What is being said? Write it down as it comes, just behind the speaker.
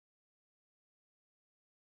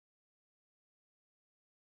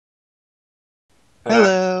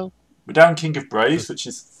We're down King of Braves, which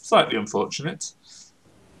is slightly unfortunate.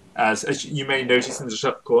 As you may notice in the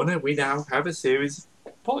top corner, we now have a series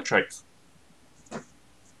of portraits.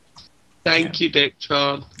 Thank you,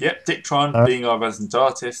 Dicktron. Yep, Dicktron, being our resident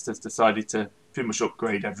artist, has decided to pretty much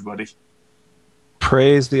upgrade everybody.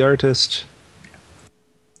 Praise the artist.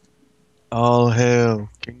 All hail.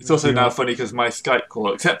 It's also now funny because my Skype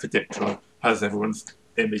call, except for Dicktron, has everyone's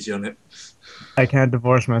image on it. I can't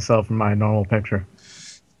divorce myself from my normal picture.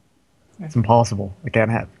 It's impossible. It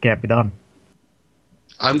can't be done.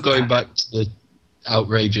 I'm going back to the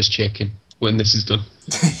outrageous chicken when this is done.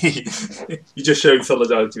 You're just showing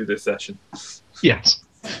solidarity with this session. Yes.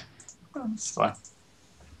 That's fine.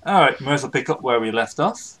 Alright, we might as well pick up where we left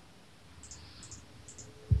off.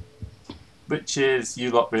 Which is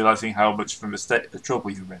you lot realising how much of a mistake, the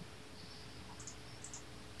trouble you're in.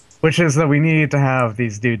 Which is that we need to have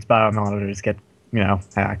these dudes' biomonitors get,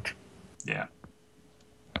 hacked. Yeah.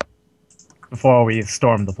 Before we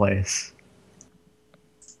storm the place.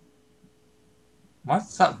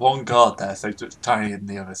 Why's that one guard there so tiny than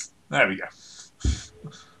the others? There we go.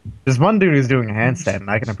 There's one dude who's doing a handstand,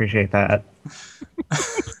 and I can appreciate that.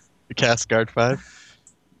 The Cast Guard 5?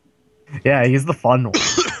 Yeah, he's the fun one.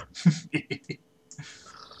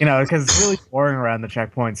 Because it's really boring around the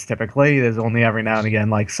checkpoints typically. There's only every now and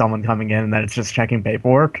again, someone coming in, and then it's just checking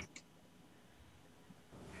paperwork.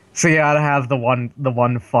 So you gotta have the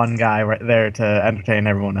one fun guy right there to entertain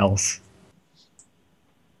everyone else.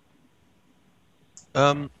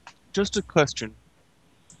 Just a question.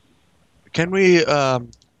 Can we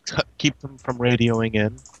keep them from radioing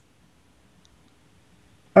in?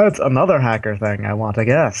 That's another hacker thing, I want to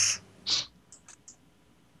guess.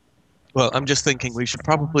 Well, I'm just thinking we should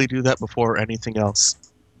probably do that before anything else.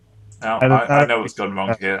 No, I know what's gone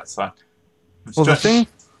wrong here, that's fine. Well, the thing...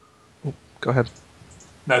 Oh, go ahead.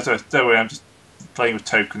 No, sorry, don't worry, I'm just playing with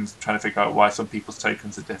tokens, trying to figure out why some people's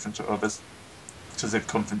tokens are different to others. Because they've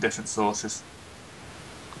come from different sources.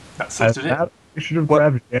 That's it. We should have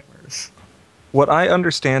grabbed jammers. What I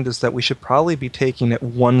understand is that we should probably be taking it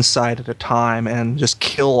one side at a time and just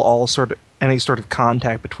kill any sort of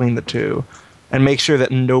contact between the two. And make sure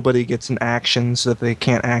that nobody gets an action so that they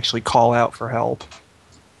can't actually call out for help.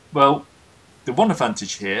 Well, the one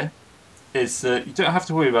advantage here is that you don't have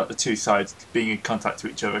to worry about the two sides being in contact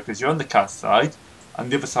with each other because you're on the cast side and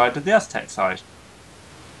the other side of the Aztec side.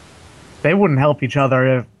 They wouldn't help each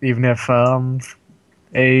other even if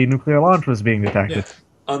a nuclear launch was being detected. Yeah.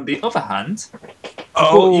 On the other hand, you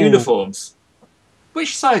bought uniforms.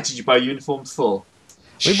 Which side did you buy uniforms for?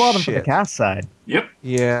 We bought them for the cast side. Yep.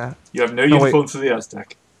 Yeah. You have no uniforms for the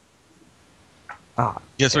Aztec.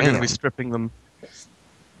 Yes, we're going to be stripping them.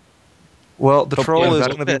 Well, the troll is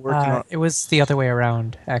going to be working on... It was the other way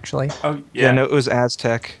around, actually. Oh, yeah. Yeah, no, it was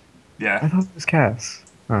Aztec. Yeah. I thought it was cast.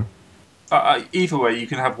 Huh. Either way, you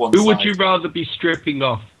can have one Who side. would you rather be stripping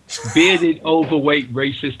off? Bearded, overweight,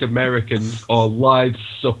 racist Americans or lithe,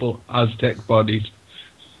 supple Aztec bodies?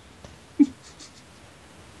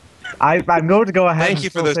 I'm going to go ahead Thank and you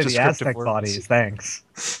for those say the descriptive Aztec words. bodies, thanks.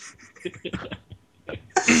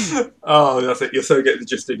 Oh, that's it. You're so getting the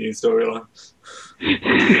Justinian storyline.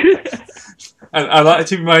 And I'd like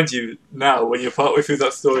to remind you now, when you're partway through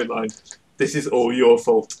that storyline, this is all your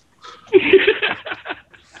fault.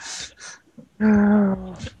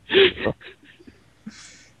 I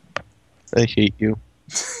hate you.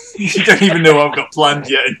 You don't even know what I've got planned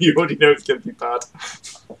yet, and you already know it's going to be bad.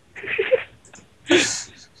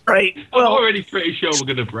 Right. I'm already pretty sure we're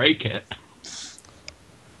going to break it.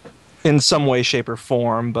 In some way, shape, or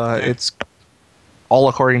form, but it's all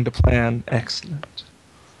according to plan. Excellent.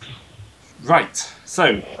 Right,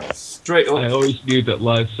 so, straight up... I always knew that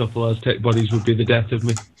lithe, supple Aztec bodies would be the death of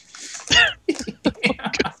me. You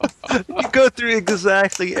go through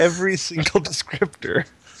exactly every single descriptor.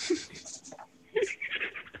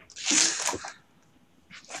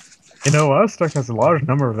 Aztec has a large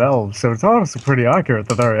number of elves, so it's honestly pretty accurate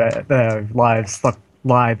that they're lithe,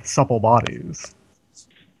 supple bodies.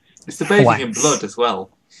 It's the bathing in blood as well.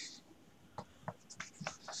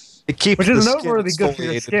 It keeps Which the is skin noteworthy good for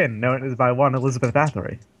your exfoliated. skin, known as by one Elizabeth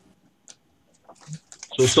Bathory.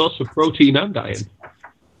 So a source of protein and iron.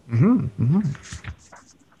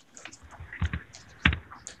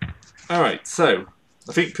 Alright, so,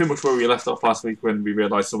 I think pretty much where we left off last week when we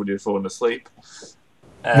realised somebody had fallen asleep.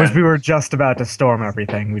 Which we were just about to storm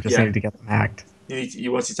everything, we just needed to get them hacked.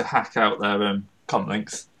 You wanted to hack out their comm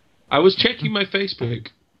links. I was checking my Facebook.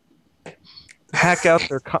 Hack out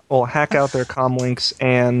their comm links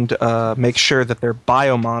and make sure that their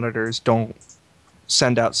biomonitors don't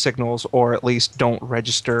send out signals, or at least don't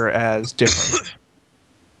register as different.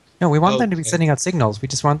 No, we want them to be Okay. sending out signals. We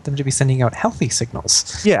just want them to be sending out healthy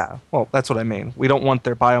signals. Yeah, well, that's what I mean. We don't want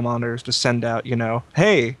their biomonitors to send out,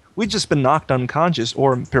 hey, we've just been knocked unconscious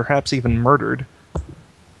or perhaps even murdered.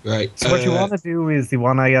 Right. So what you want to do is you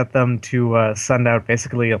want to get them to send out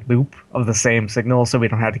basically a loop of the same signal so we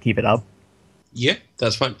don't have to keep it up. Yeah,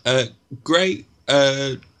 that's fine. Great.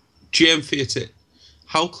 GM Theatre,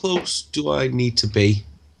 how close do I need to be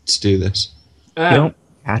to do this? You don't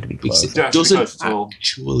have to be Because close. it don't have to be doesn't close at all.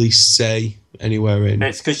 actually say anywhere in.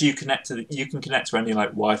 It's because you can connect to any like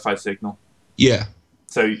Wi-Fi signal. Yeah.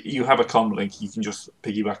 So you have a comm link, you can just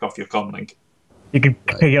piggyback off your comm link. You can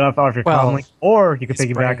pick it up off your Well, comlink, or you can it's pick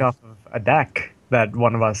it back brave. off of a deck that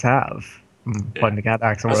one of us have. Pointing at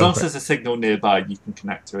Axel. As long as there's a signal nearby, you can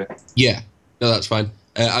connect to it. Yeah. No, that's fine.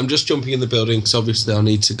 I'm just jumping in the building because obviously I'll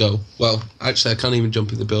need to go. Well, actually, I can't even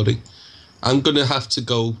jump in the building. I'm going to have to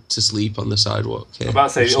go to sleep on the sidewalk here. I'm about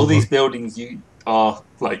to say, all these buildings are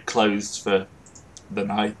like closed for the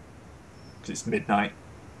night. 'Cause it's midnight.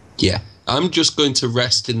 Yeah. I'm just going to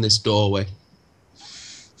rest in this doorway.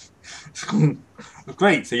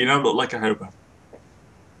 Great, so you don't look like a hobo.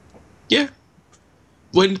 Yeah.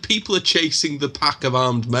 When people are chasing the pack of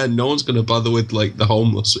armed men, no one's going to bother with, like, the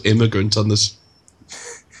homeless immigrant on this.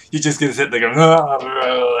 You're just going to sit there going, "Ah."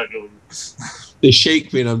 They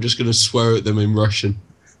shake me and I'm just going to swear at them in Russian.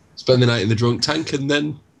 Spend the night in the drunk tank and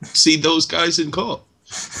then see those guys in court.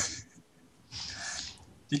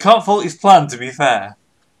 You can't fault his plan, to be fair.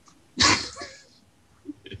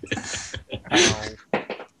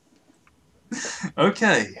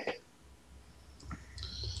 Okay.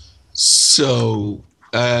 So,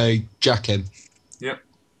 Jack in. Yep.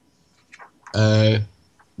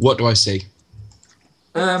 What do I see?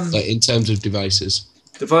 Devices, In terms of devices.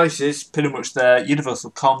 pretty much their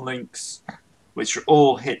universal comm links, which are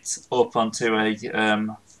all hit up onto a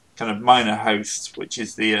kind of minor host, which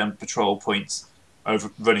is the patrol points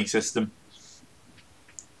overrunning system.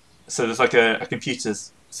 So there's like a computer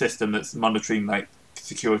system that's monitoring like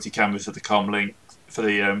security cameras for the comm link for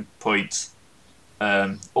the point.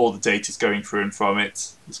 All the data's going through and from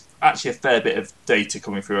it. There's actually a fair bit of data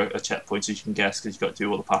coming through a checkpoint, as you can guess, because you've got to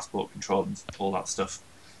do all the passport control and all that stuff.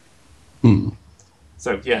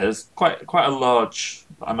 So yeah, there's quite a large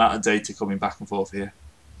amount of data coming back and forth here.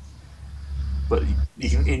 But you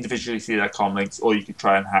can individually see their comm links, or you could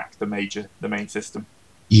try and hack the main system.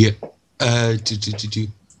 Yeah.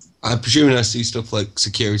 I'm presuming I see stuff like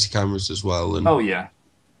security cameras as well. And Oh yeah.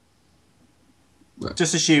 Right.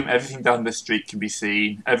 Just assume everything down this street can be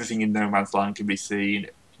seen. Everything in No Man's Land can be seen.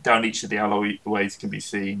 Down each of the alleyways can be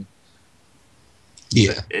seen.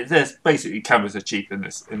 yeah. There's basically cameras are cheap in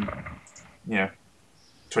this,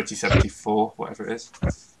 2074, whatever it is.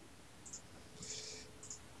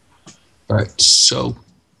 Right. So,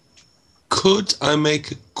 could I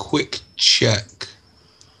make a quick check,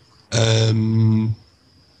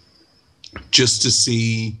 just to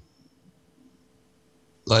see,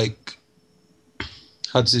 like,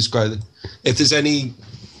 how to describe it? If there's any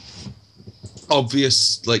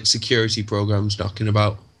obvious like security programs knocking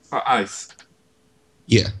about. ICE.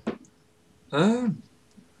 Yeah.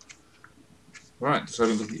 Right, so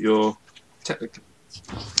having a look at your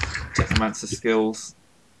technomancer skills.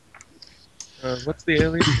 What's the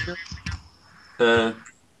alien? Uh,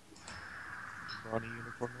 Brawny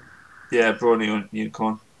unicorn? yeah, Brawny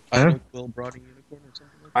Unicorn. Idle Quill Brawny unicorn or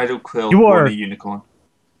something like that? Idle Quill, You are- Brawny Unicorn.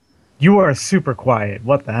 You are super quiet.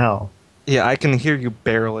 What the hell? Yeah, I can hear you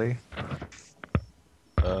barely.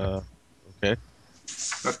 Okay.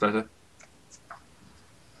 That's better.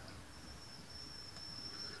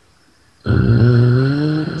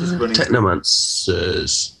 Just running through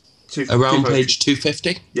Technomancers. two- Around 252 page 250?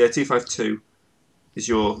 Yeah, 252 is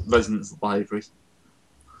your residence library.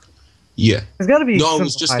 Yeah. There's got to be. No, I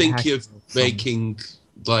was just simplified thinking of hacking rules making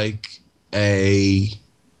like a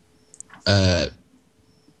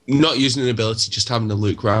not using an ability, just having a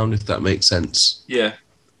look round, if that makes sense. Yeah.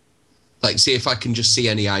 Like, see if I can just see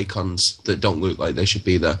any icons that don't look like they should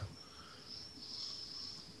be there.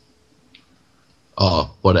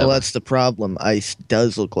 Or whatever. Well, that's the problem. Ice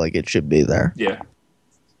does look like it should be there. Yeah.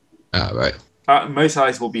 Ah, right. Most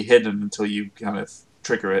eyes will be hidden until you kind of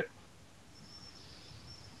trigger it.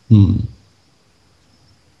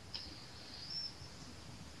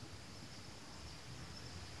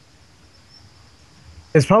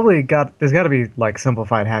 There's got to be like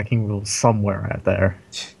simplified hacking rules somewhere out there.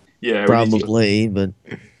 Yeah. Probably, but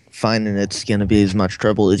finding it's going to be as much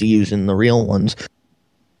trouble as using the real ones.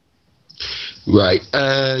 Right.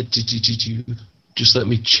 Just let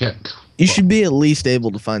me check. You should be at least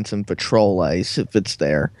able to find some patrol ice if it's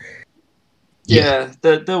there. Yeah,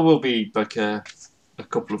 there will be like a a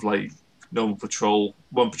couple of like normal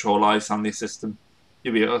one patrol eyes on the system,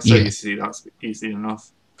 you'll be able to you see that's easy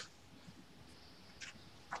enough.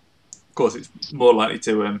 Of course, it's more likely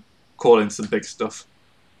to call in some big stuff.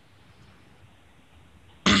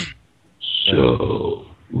 So,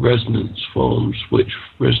 resonance forms. Which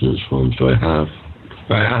resonance forms do I have?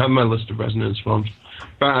 Right, I have my list of resonance forms.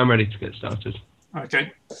 Right, I'm ready to get started.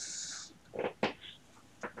 Okay.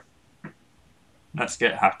 Let's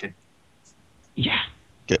get hacking. Yeah.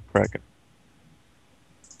 Get cracking.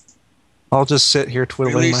 I'll just sit here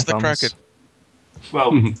twiddling Release my the thumbs. Kraken.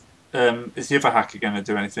 Well, is the other hacker going to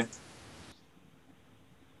do anything?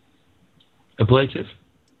 Ablative?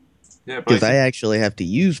 Yeah, Because I actually have to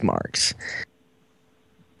use marks.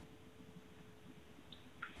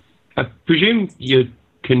 I presume you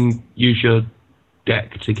can use your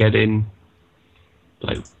deck to get in,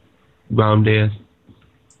 like, round here.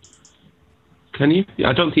 Can you?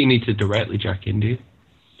 I don't think you need to directly jack in, do you?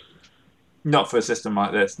 Not for a system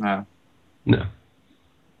like this, no. No.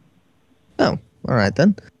 Oh, all right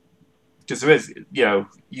then. Because there is,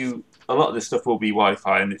 a lot of this stuff will be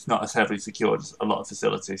Wi-Fi, and it's not as heavily secured as a lot of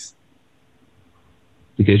facilities.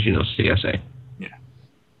 Because you're not CSA. Yeah.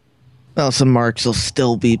 Well, some marks will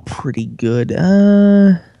still be pretty good.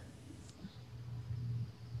 I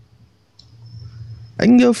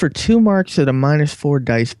can go for 2 marks at a -4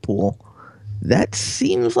 dice pool. That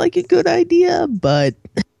seems like a good idea, but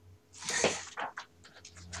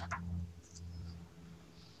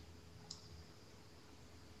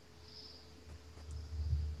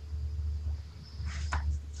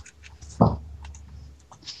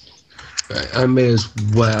Right, I may as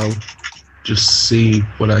well just see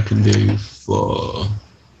what I can do for...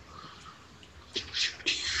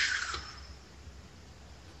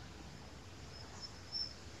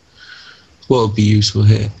 What would be useful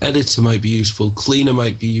here? Editor might be useful. Cleaner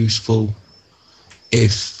might be useful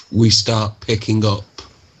if we start picking up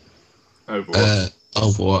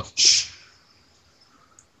Overwatch.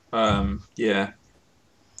 Yeah.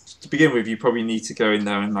 To begin with, you probably need to go in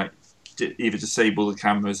there and like either disable the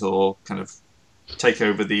cameras or kind of take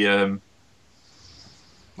over the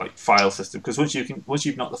like file system. Because once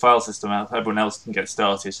you've knocked the file system out, everyone else can get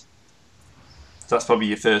started. So that's probably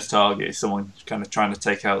your first target. Is someone kind of trying to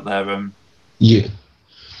take out their Yeah.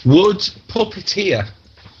 Would Puppeteer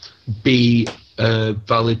be a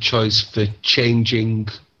valid choice for changing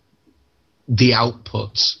the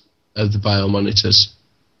output of the biomonitors?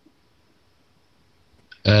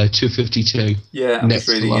 252. Yeah, I'm next just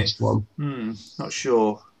to the reading last it. one. Not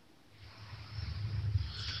sure.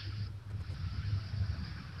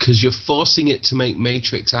 Because you're forcing it to make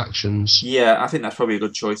matrix actions. Yeah, I think that's probably a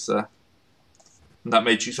good choice there. And that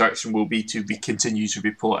matrix action will be to continue to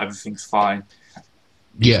report everything's fine.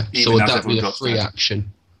 Yeah, Even so would as that everyone be a drops free dead.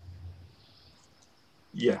 action?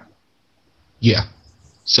 Yeah. Yeah.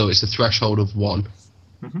 So it's a threshold of 1.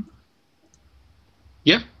 Mm-hmm.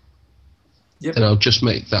 Yeah? Yep. Then I'll just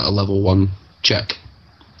make that a level 1 check.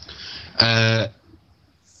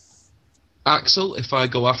 Axel, if I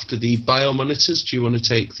go after the biomonitors, do you want to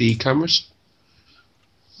take the cameras?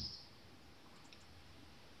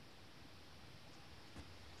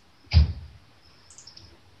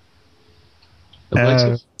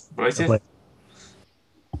 Ablative? Right.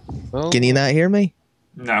 Well, can you not hear me?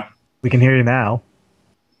 No. We can hear you now.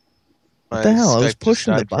 What the hell? I was Skype just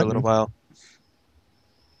pushing the died for a little button. while.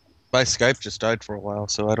 My Skype just died for a while,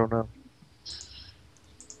 so I don't know.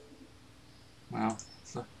 Wow.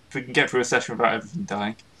 So if we can get through a session without everything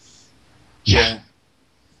dying. Yeah.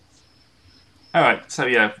 Alright, so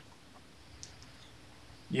yeah.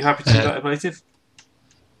 You happy to do that, Ablative?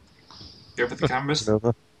 Go for the cameras?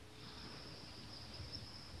 Nova.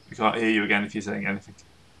 We can't hear you again if you're saying anything.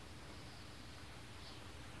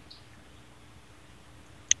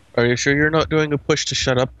 Are you sure you're not doing a push to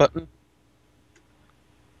shut up button?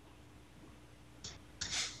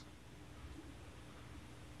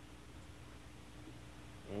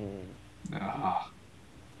 Ah.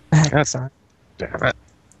 That's not. Damn it.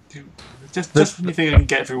 Just when you think I can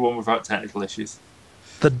get through one without technical issues.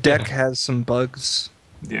 The deck has some bugs.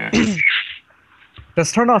 Yeah.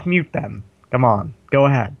 Just turn off mute then. Come on. Go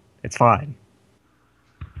ahead. It's fine.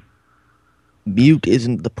 Mute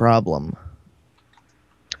isn't the problem.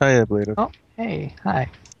 Hi, Ablative. Oh, hey, hi.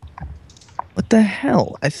 What the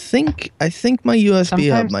hell? I think my USB hub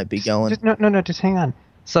Sometimes- might be going. Just, no, just hang on.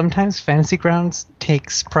 Sometimes Fantasy Grounds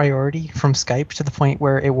takes priority from Skype to the point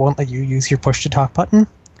where it won't let you use your push-to-talk button.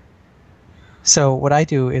 So what I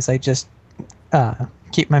do is I just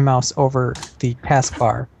keep my mouse over the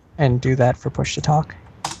taskbar and do that for push-to-talk.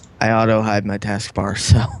 I auto hide my taskbar,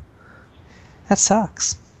 so That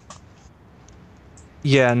sucks.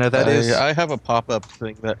 Yeah, no, that is I have a pop-up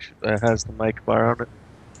thing that has the mic bar on it.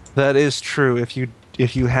 that is true. If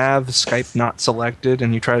you have Skype not selected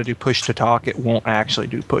and you try to do push to talk, it won't actually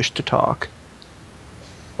do push to talk.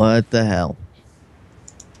 What the hell?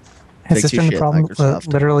 Has Fix this your been the shit, problem Microsoft.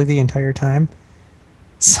 literally the entire time?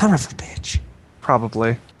 Son of a bitch.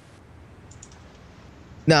 Probably.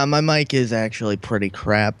 Nah, my mic is actually pretty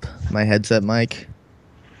crap. My headset mic.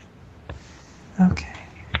 Okay.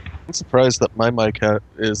 I'm surprised that my mic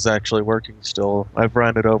is actually working still. I've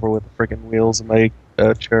ran it over with the friggin' wheels in my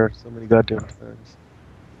chair so many goddamn times.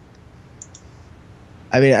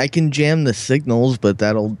 I mean, I can jam the signals, but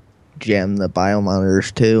that'll jam the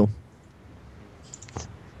biomonitors too.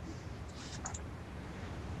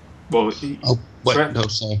 Well, Oh, wait, Fred- no,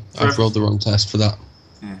 sorry. Fred- I've rolled the wrong test for that.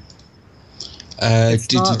 Yeah.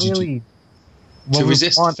 It's not really. what To we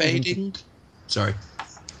resist want isn't- fading? Sorry.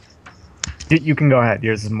 You can go ahead.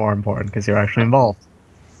 Yours is more important because you're actually involved.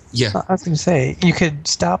 Yeah. I was going to say, you could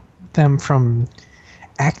stop them from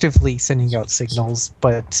actively sending out signals,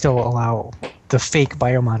 but still allow the fake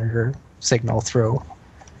biomonitor signal through.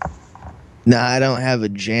 Nah, I don't have a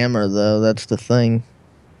jammer though. That's the thing.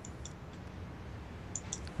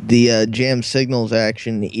 The jam signals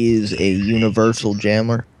action is a universal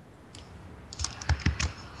jammer.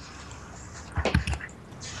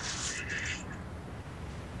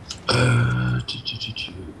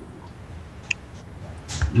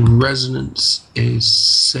 Resonance is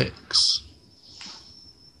 6.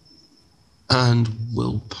 And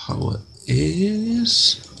willpower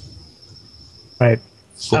is Right.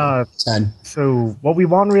 4. 10. So what we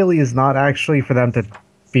want really is not actually for them to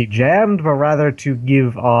be jammed, but rather to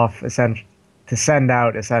give off to send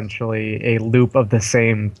out essentially a loop of the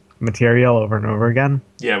same material over and over again.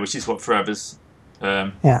 yeah, which is what Forever's.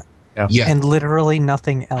 Yeah. And literally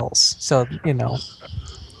nothing else. So,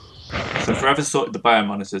 So Forever's sorted the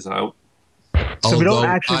biomonitors out. So we don't Although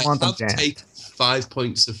actually want them I have jammed. taken 5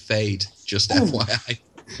 points of fade, just FYI.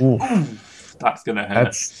 Ooh, That's gonna hurt.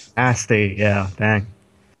 that's nasty. Yeah, dang.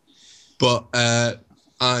 But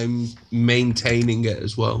I'm maintaining it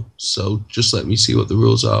as well. So just let me see what the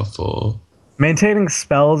rules are for. Maintaining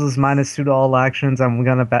spells is -2 to all actions. I'm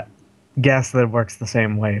gonna guess that it works the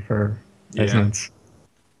same way for Yeah. resonance.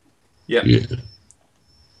 Yep. Yeah.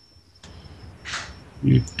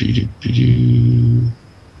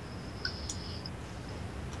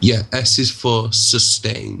 Yeah, S is for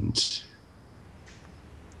sustained.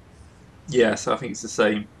 Yeah, so I think it's the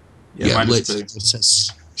same. Yeah, Yeah, minus literally 2. it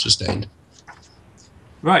says sustained.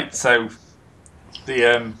 Right, so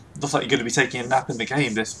the looks like you're going to be taking a nap in the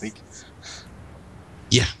game this week.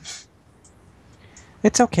 Yeah.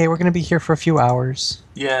 it's okay. We're going to be here for a few hours.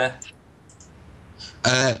 Yeah.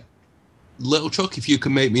 Little Chuck, if you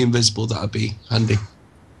can make me invisible, that'd be handy.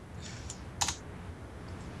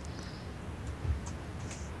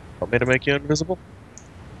 Want me to make you invisible?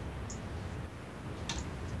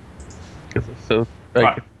 So I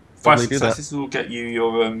Right. could 5 probably do that. successes will get you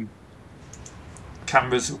your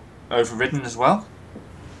cameras overridden as well.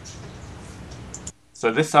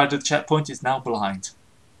 So this side of the checkpoint is now blind.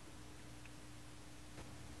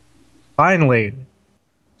 Finally,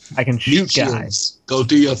 I can Mute shoot guys. shields. Go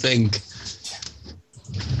do your thing.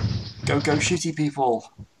 Go, shooty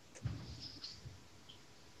people.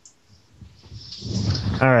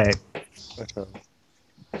 All right.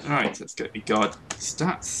 Alright, let's get your guard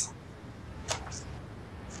stats.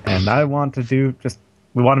 And I want to do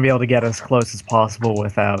we want to be able to get as close as possible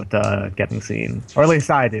without getting seen. Or at least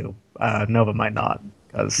I do. Nova might not,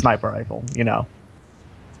 because sniper rifle,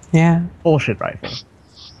 Yeah, bullshit rifle.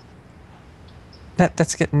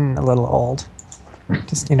 that's getting a little old.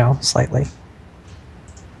 Just, slightly.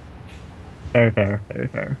 Very fair, very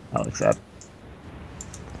fair. I'll accept.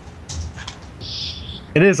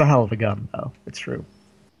 It is a hell of a gun, though. It's true.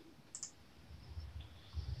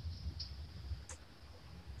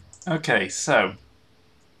 Okay, so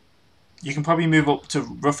you can probably move up to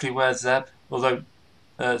roughly where Zeb, although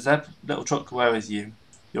Zeb, Little Truck, where is you?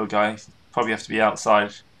 Your guy probably have to be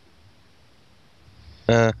outside.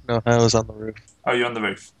 No, I was on the roof. Oh, you're on the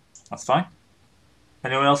roof. That's fine.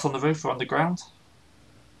 Anyone else on the roof or on the ground?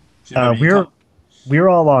 Maybe you We're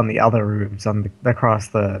all on the other roofs across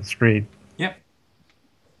the street. Yep.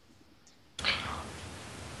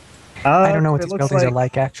 I don't know what it these looks buildings are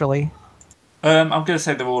like, actually. I'm going to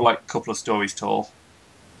say they're all like a couple of stories tall.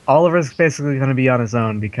 Oliver's basically going to be on his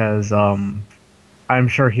own because I'm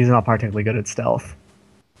sure he's not particularly good at stealth.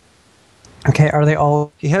 Okay, are they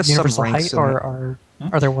all He has some universal ranks height, in or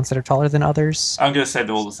it. are there ones that are taller than others? I'm going to say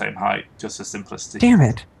they're all the same height, just for simplicity. Damn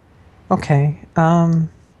it. Okay.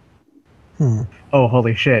 Oh,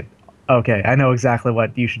 holy shit. Okay, I know exactly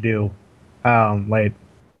what you should do. Wait.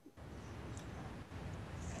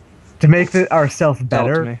 To make our stealth Tell it to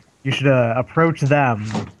better, me. you should approach them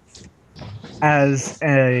as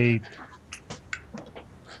a...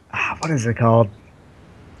 what is it called?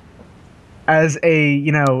 As a,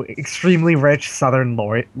 extremely rich Southern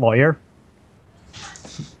lawyer.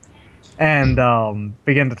 And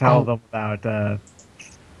begin to tell them about...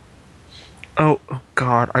 Oh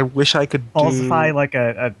God! I wish I could falsify do. like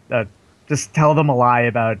just tell them a lie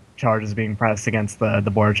about charges being pressed against the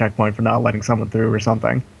border checkpoint for not letting someone through or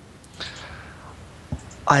something.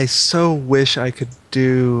 I so wish I could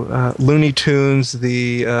do Looney Tunes,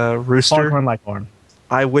 the rooster. Foghorn Leghorn.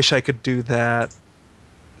 I wish I could do that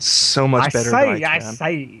so much better than I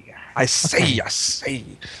can. I say.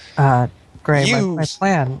 Gray, my Use.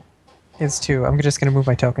 plan is I'm just going to move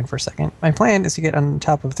my token for a second. My plan is to get on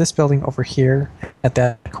top of this building over here at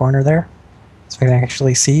that corner there, so I can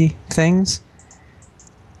actually see things.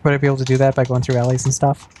 Would I be able to do that by going through alleys and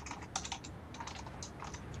stuff?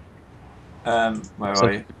 Where So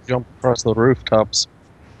are you you? can jump across the rooftops.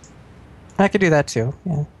 I could do that too,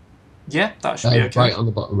 yeah. Yeah, that should be okay. Right on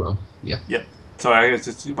the bottom row. Yeah. Yep. Sorry,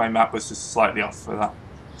 my map was just slightly off for that.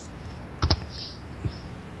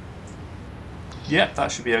 Yeah,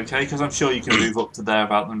 that should be okay, because I'm sure you can move up to there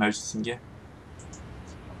without them noticing you.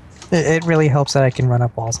 It really helps that I can run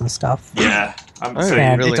up walls and stuff. Yeah. I So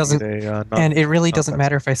And really it doesn't- need a, And it really doesn't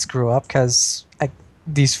matter if I screw up, because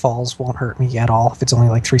these falls won't hurt me at all if it's only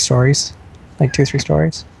like 3 stories. Like 2 or 3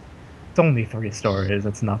 stories. It's only 3 stories.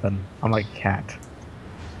 It's nothing. I'm like a cat.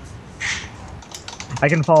 I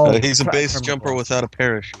can fall. he's a base from jumper walls. without a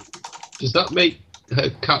parachute. Does that make her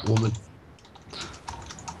Catwoman?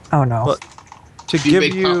 Oh no. But- To She give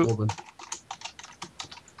make you Catwoman.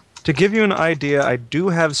 to give you an idea, I do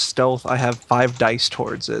have stealth. I have 5 dice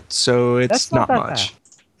towards it, so it's That's not that much.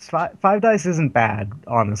 bad. 5 dice isn't bad,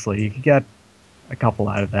 honestly. You could get a couple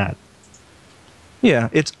out of that. Yeah,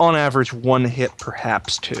 it's on average 1 hit,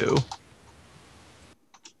 perhaps 2.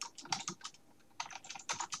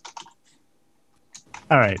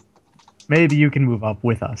 All right. Maybe you can move up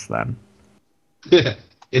with us then.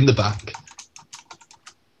 In the back.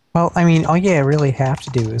 Well, I mean, all you really have to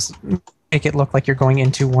do is make it look like you're going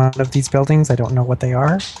into one of these buildings. I don't know what they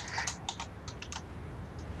are.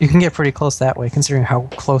 You can get pretty close that way, considering how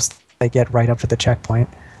close they get right up to the checkpoint.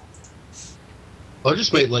 I'll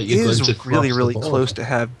just make like It you're going is to cross really, the really border. close to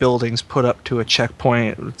have buildings put up to a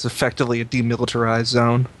checkpoint. It's effectively a demilitarized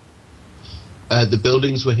zone. The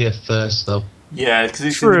buildings were here first, though. Yeah, because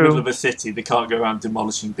it's in the True. middle of a city. They can't go around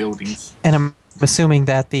demolishing buildings. And I'm assuming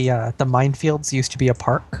that the minefields used to be a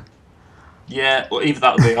park. Yeah, or either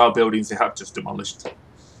that or they are buildings they have just demolished.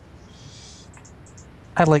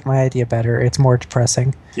 I like my idea better. It's more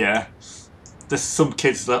depressing. Yeah. There's some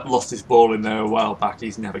kids that lost his ball in there a while back.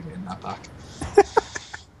 He's never getting that back.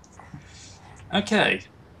 Okay.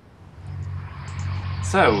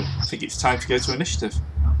 So, I think it's time to go to initiative.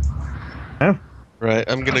 Right,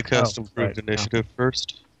 I'm gonna cast improved right. initiative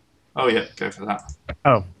first. Oh yeah, go for that.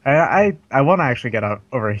 Oh, I want to actually get out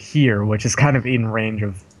over here, which is kind of in range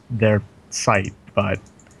of their sight, but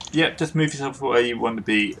Yeah, just move yourself where you want to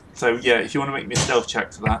be. So yeah, if you want to make me a stealth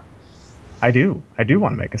check for that. I do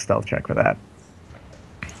want to make a stealth check for that.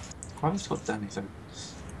 Why was it Danny so?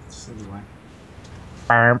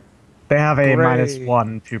 Anyway. They have a Hooray.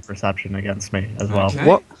 -1 to perception against me as well.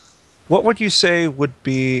 Okay. What would you say would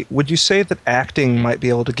be? Would you say that acting might be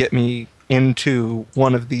able to get me into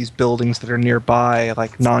one of these buildings that are nearby,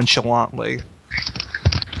 like nonchalantly?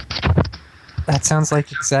 That sounds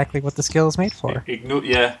like exactly what the skill is made for. Ignore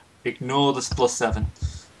the +7.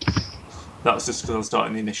 That was just because I was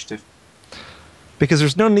starting the initiative. Because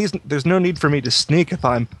there's no need for me to sneak if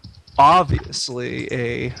I'm obviously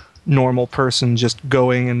a normal person just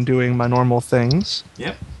going and doing my normal things.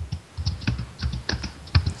 Yep.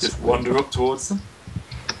 Just wander up towards them.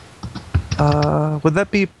 Would that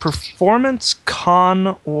be performance,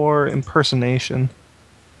 con, or impersonation?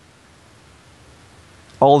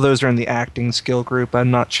 All of those are in the acting skill group.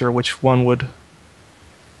 I'm not sure which one would.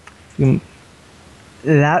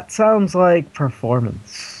 That sounds like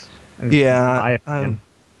performance. in Yeah, my opinion.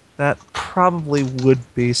 that probably would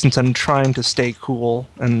be, since I'm trying to stay cool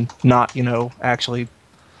and not, actually.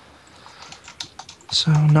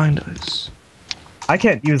 So 9 dice. I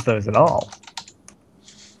can't use those at all.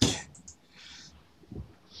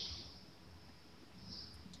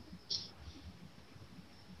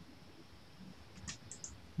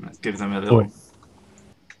 Let's give them a little.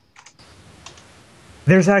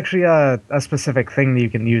 There's actually a specific thing that you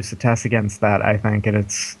can use to test against that, I think, and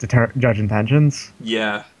it's judge intentions.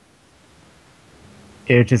 Yeah.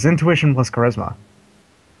 which is intuition plus charisma.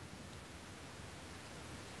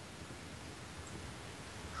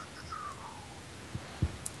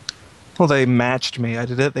 Well, they matched me. I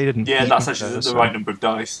did it. They didn't. Yeah, beat that's me, actually though, the so- right number of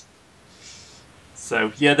dice.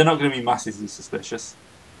 So yeah, they're not going to be massively suspicious.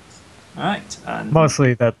 All right, and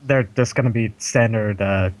Mostly that they're just going to be standard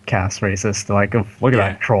cast racist. Like, look at Yeah.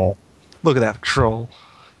 that troll. Look at that troll.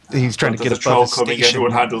 He's trying to there's get a above troll his coming. station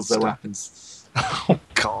Everyone and handles their stuff. weapons. Oh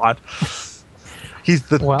God. He's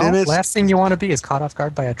the Well, thinnest. last thing you want to be is caught off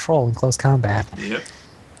guard by a troll in close combat. Yep.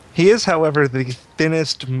 He is, however, the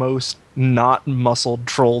thinnest, most not muscled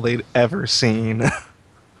troll they'd ever seen.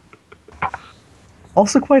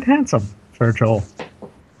 Also quite handsome for a troll.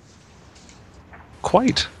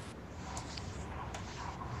 Quite.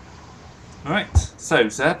 All right. So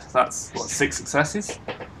Zeb, that's what 6 successes.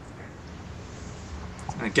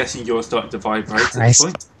 I'm guessing you're starting to vibrate at this Nice.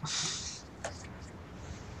 point.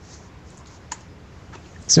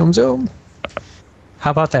 Zoom, zoom.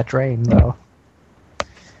 How about that drain, though?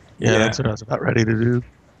 Yeah, Yeah. that's what I was about ready to do.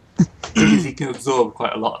 Because he can absorb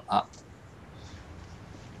quite a lot of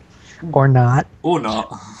Or not? that, or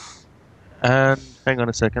not. And hang on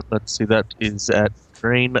a second. Let's see. That is at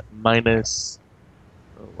drain minus.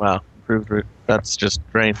 Oh, wow, improved. That's just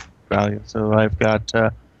drain value. So I've got.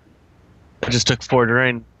 I just took 4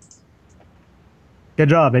 drain. Good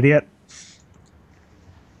job, idiot.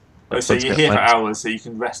 Oh, so Let's you're get here for minus- hours, so you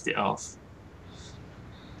can rest it off.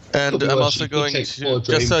 And Could be I'm worse. also You could going take to. 4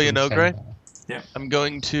 Just so drain you from know, 10 Gray. now. I'm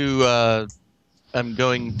going to. I'm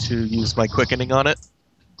going to use my quickening on it.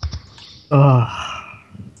 Ugh.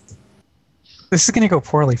 This is going to go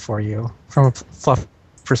poorly for you from a fluff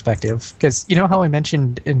perspective. Because you know how I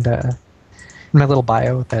mentioned in my little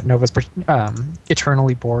bio that Nova's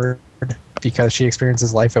eternally bored because she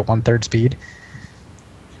experiences life at 1/3 speed?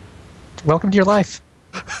 Welcome to your life.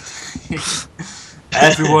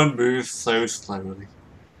 Everyone moves so slowly.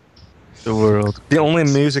 The world. The only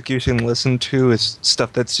music you can listen to is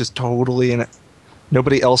stuff that's just totally in it.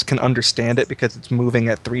 Nobody else can understand it because it's moving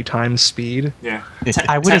at 3 times speed. Yeah.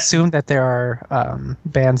 I would assume that there are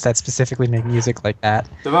bands that specifically make music like that.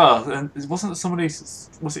 There are, and wasn't somebody?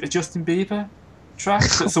 Was it a Justin Bieber track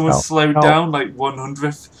that someone No. slowed No. down like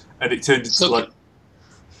 100th, and it turned into So- like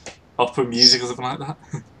opera music or something like that?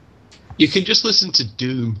 You can just listen to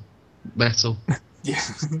doom metal. Yeah.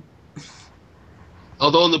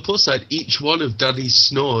 Although on the plus side, each one of Daddy's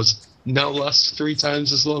snores now lasts 3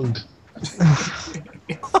 times as long.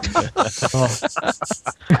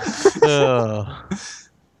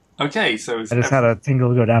 Okay, so I just had a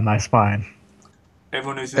tingle go down my spine.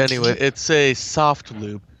 everyone who's Anyway, it's a soft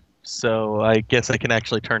loop, so I guess I can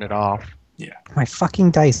actually turn it off. My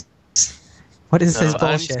fucking dice. What is this So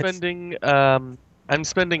bullshit? I'm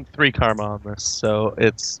spending 3 karma on this, so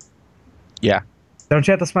it's Don't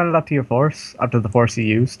you have to spend it up to your force? Up to the force you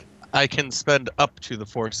used? I can spend up to the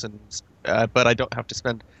force, and but I don't have to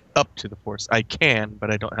spend up to the force. I can,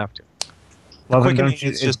 but I don't have to. Well, then Quickening don't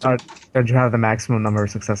you, is just a- don't you have the maximum number of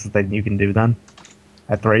successes that you can do then?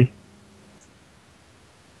 At 3?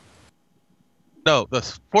 No, the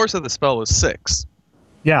force of the spell was 6.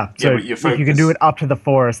 Yeah, Yeah, so but your if you can focus- do it up to the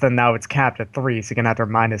force, then now it's capped at 3, so you're gonna have to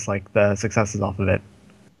minus like the successes off of it.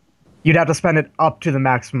 You'd have to spend it up to the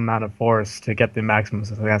maximum amount of force to get the maximum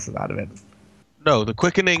successes out of it. No, the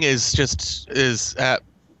quickening is at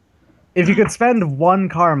If you could spend 1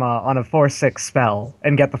 karma on a force 6 spell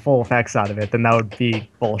and get the full effects out of it, then that would be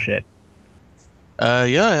bullshit.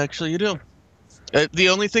 yeah, actually you do. The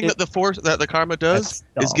only thing that the karma does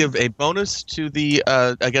That's is dumb. give a bonus to the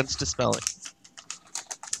against dispelling.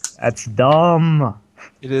 That's dumb.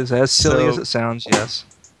 It is as silly as So- it sounds, yes.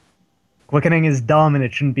 Quickening is dumb and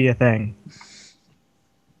it shouldn't be a thing.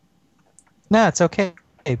 No, it's okay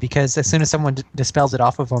because as soon as someone dispels it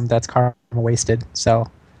off of them, that's karma wasted. So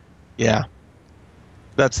Yeah,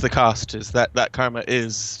 that's the cost. Is that karma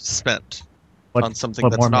is spent Put- on something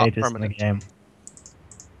put that's more not mages in the permanent. game.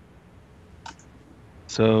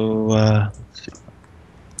 So let's see.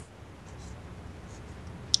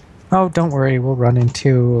 oh, don't worry, we'll run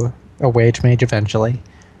into a wage mage eventually.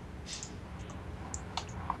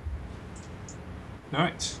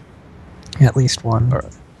 Alright. At least one.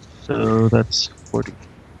 Alright. So that's 40.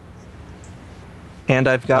 And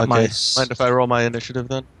I've got Okay. Mind if I roll my initiative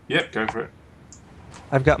then? Yep, go for it.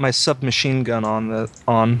 I've got my submachine gun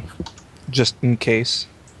on just in case.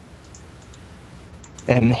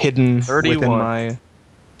 And hidden within 31. my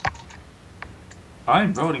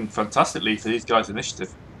I'm rolling fantastically for these guys'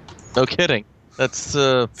 initiative. No kidding. That's 3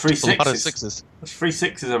 a lot of sixes. 6s. That's 3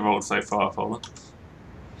 6s I've rolled so far, Fallen.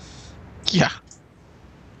 Yeah.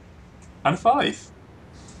 And a 5.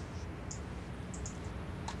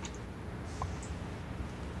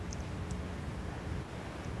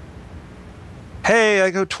 Hey, I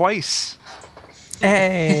go twice.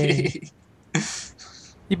 Hey,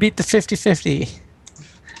 you beat the 50-50.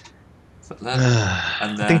 And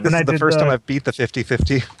I think then this When I is the did first the- time I've beat the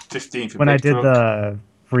 50-50. 15 for When I Big did Truck. the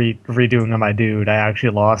redoing of my dude, I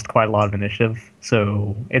actually lost quite a lot of initiative,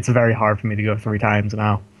 so it's very hard for me to go 3 times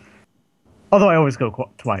now. Although I always go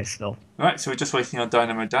twice still. Right, so we're just waiting on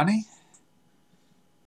Dynamo Danny.